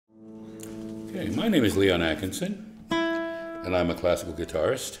Okay, my name is Leon Atkinson, and I'm a classical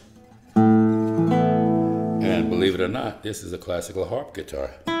guitarist. And believe it or not, this is a classical harp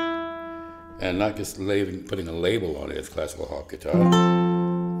guitar. And not just putting a label on it as classical harp guitar.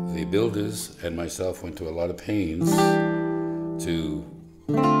 The builders and myself went to a lot of pains to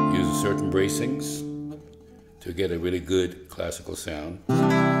use certain bracings to get a really good classical sound.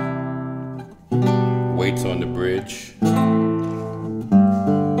 Weights on the bridge.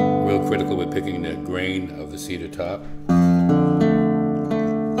 Real critical with picking the grain of the cedar top.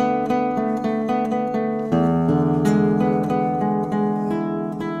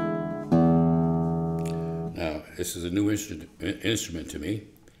 Now, this is a new instrument to me.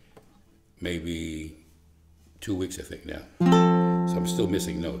 Maybe 2 weeks, I think now. So I'm still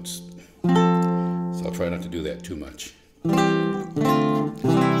missing notes. So I'll try not to do that too much. Well,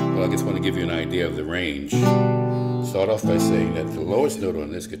 I just want to give you an idea of the range. Start off by saying that the lowest note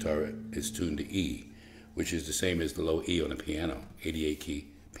on this guitar is tuned to E, which is the same as the low E on a piano, 88 key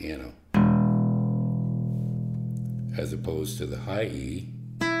piano, as opposed to the high E,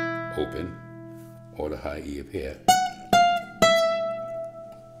 open, or the high E up here.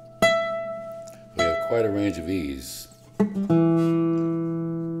 We have quite a range of E's.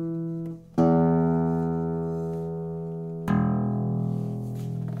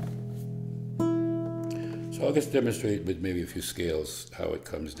 So I'll just demonstrate with maybe a few scales how it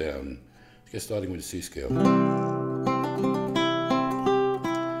comes down. Just starting with the C scale. I'm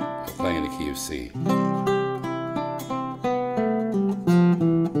playing the key of C.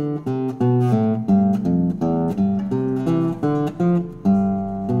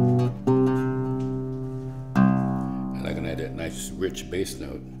 And I can add that nice rich bass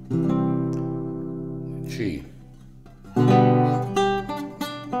note. G.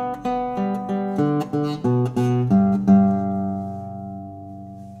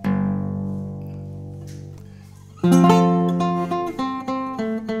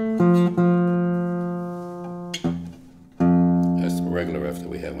 That's the regular F that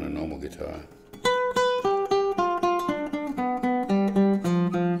we have on a normal guitar.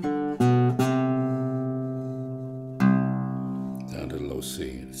 Down to the low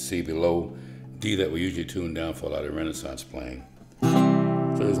C. C below D that we usually tune down for a lot of Renaissance playing.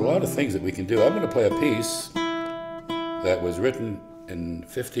 So there's a lot of things that we can do. I'm going to play a piece that was written in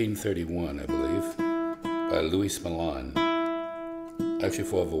 1531, I believe, by Louis Milan, actually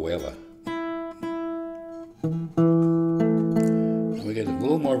for a vihuela. And we get a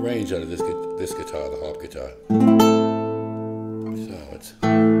little more range out of this guitar, the harp guitar. So it's...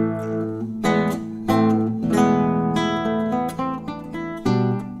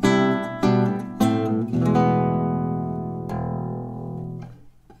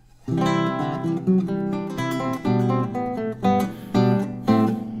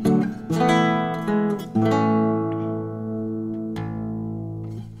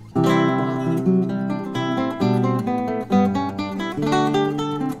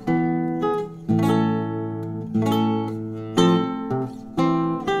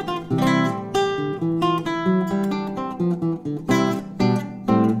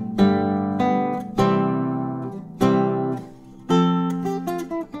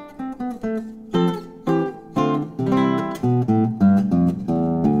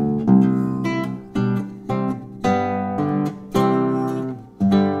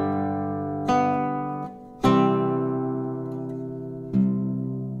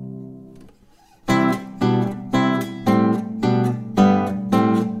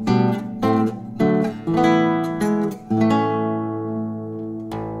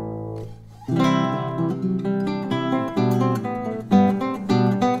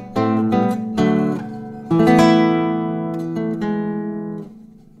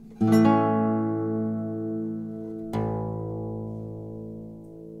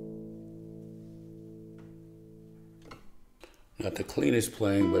 Not the cleanest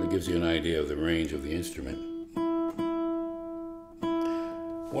playing, but it gives you an idea of the range of the instrument.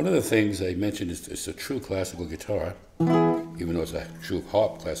 One of the things I mentioned is it's a true classical guitar, even though it's a true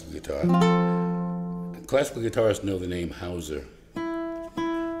harp classical guitar. Classical guitarists know the name Hauser.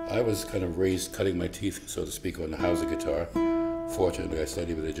 I was kind of raised cutting my teeth, so to speak, on the Hauser guitar. Fortunately, I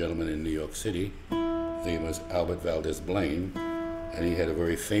studied with a gentleman in New York City. His name was Albert Valdez Blaine, and he had a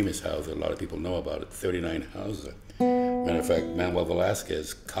very famous Hauser. A lot of people know about it, 39 Hauser. Matter of fact, Manuel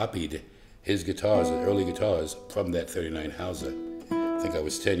Velasquez copied his guitars, his early guitars, from that 39 Hauser. I think I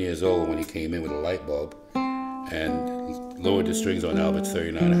was 10 years old when he came in with a light bulb and lowered the strings on Albert's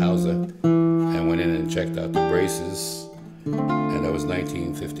 39 Hauser and went in and checked out the braces. And that was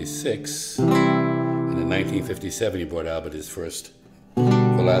 1956. And in 1957, he brought Albert his first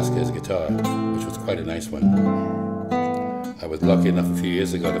Velasquez guitar, which was quite a nice one. I was lucky enough a few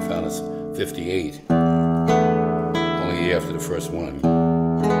years ago to found this 58, only a year after the first one.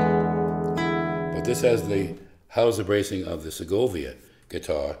 But this has the Hauser bracing of the Segovia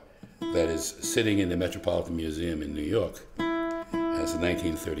guitar that is sitting in the Metropolitan Museum in New York. And it's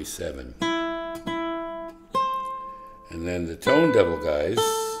 1937. And then the Tonedevil guys,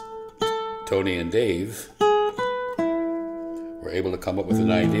 Tony and Dave, were able to come up with an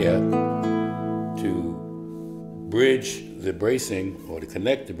idea to bridge the bracing, or to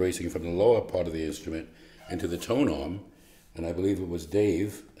connect the bracing from the lower part of the instrument into the tone arm. And I believe it was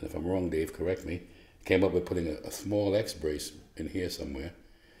Dave, and if I'm wrong, Dave, correct me, came up with putting a small X brace in here somewhere.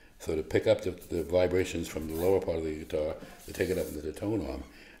 So to pick up the vibrations from the lower part of the guitar, to take it up into the tone arm.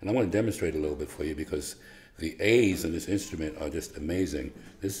 And I want to demonstrate a little bit for you because the A's in this instrument are just amazing.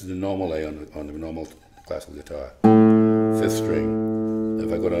 This is the normal A on the normal classical guitar, 5th string.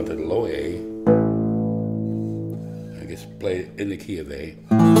 If I go down to the low A, I just play it in the key of A,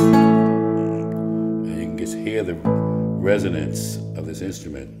 and you can just hear the resonance of this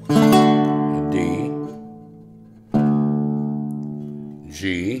instrument. D,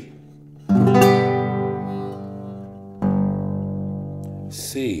 G,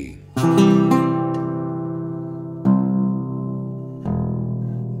 C.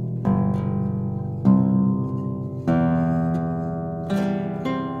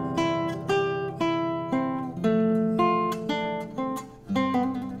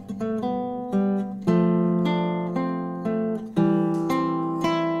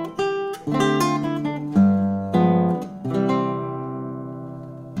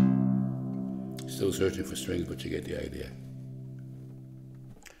 Still searching for strings, but you get the idea.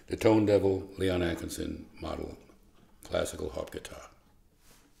 The Tonedevil Leon Atkinson model classical harp guitar.